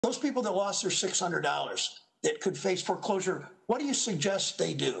Those people that lost their $600 that could face foreclosure, what do you suggest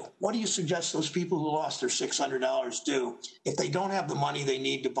they do? What do you suggest those people who lost their $600 do if they don't have the money they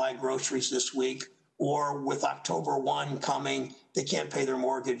need to buy groceries this week, or with October 1 coming, they can't pay their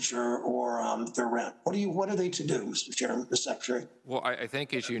mortgage or their rent? What are they to do, Mr. Chairman, Mr. Secretary? Well, I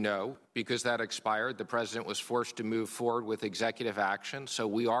think, as you know, because that expired, the president was forced to move forward with executive action. So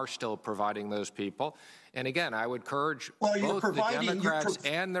we are still providing those people. And again, I would encourage both the Democrats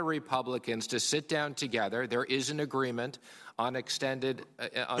and the Republicans to sit down together. There is an agreement on extended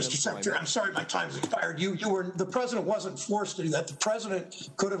unemployment. Mr. Secretary, I'm sorry, my time's expired. The president wasn't forced to do that. The president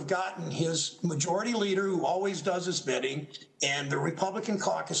could have gotten his majority leader, who always does his bidding, and the Republican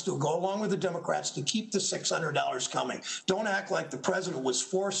caucus to go along with the Democrats to keep the $600 coming. Don't act like the president was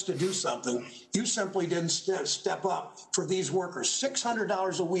forced to do something. You simply didn't step up for these workers.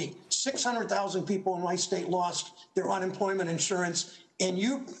 $600 a week. 600,000 people in my state lost their unemployment insurance. And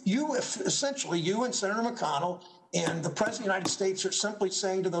you essentially, you and Senator McConnell and the President of the United States are simply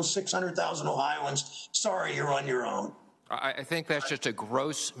saying to those 600,000 Ohioans, sorry, you're on your own. I think that's just a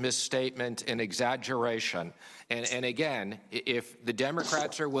gross misstatement and exaggeration. And again, if the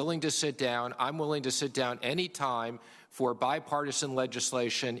Democrats are willing to sit down, I'm willing to sit down any time for bipartisan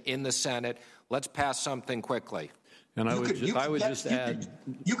legislation in the Senate. Let's pass something quickly. And I would just add,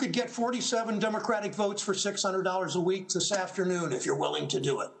 you could get 47 Democratic votes for $600 a week this afternoon if you're willing to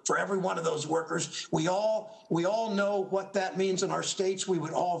do it. For every one of those workers, we all know what that means in our states. We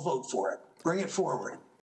would all vote for it. Bring it forward.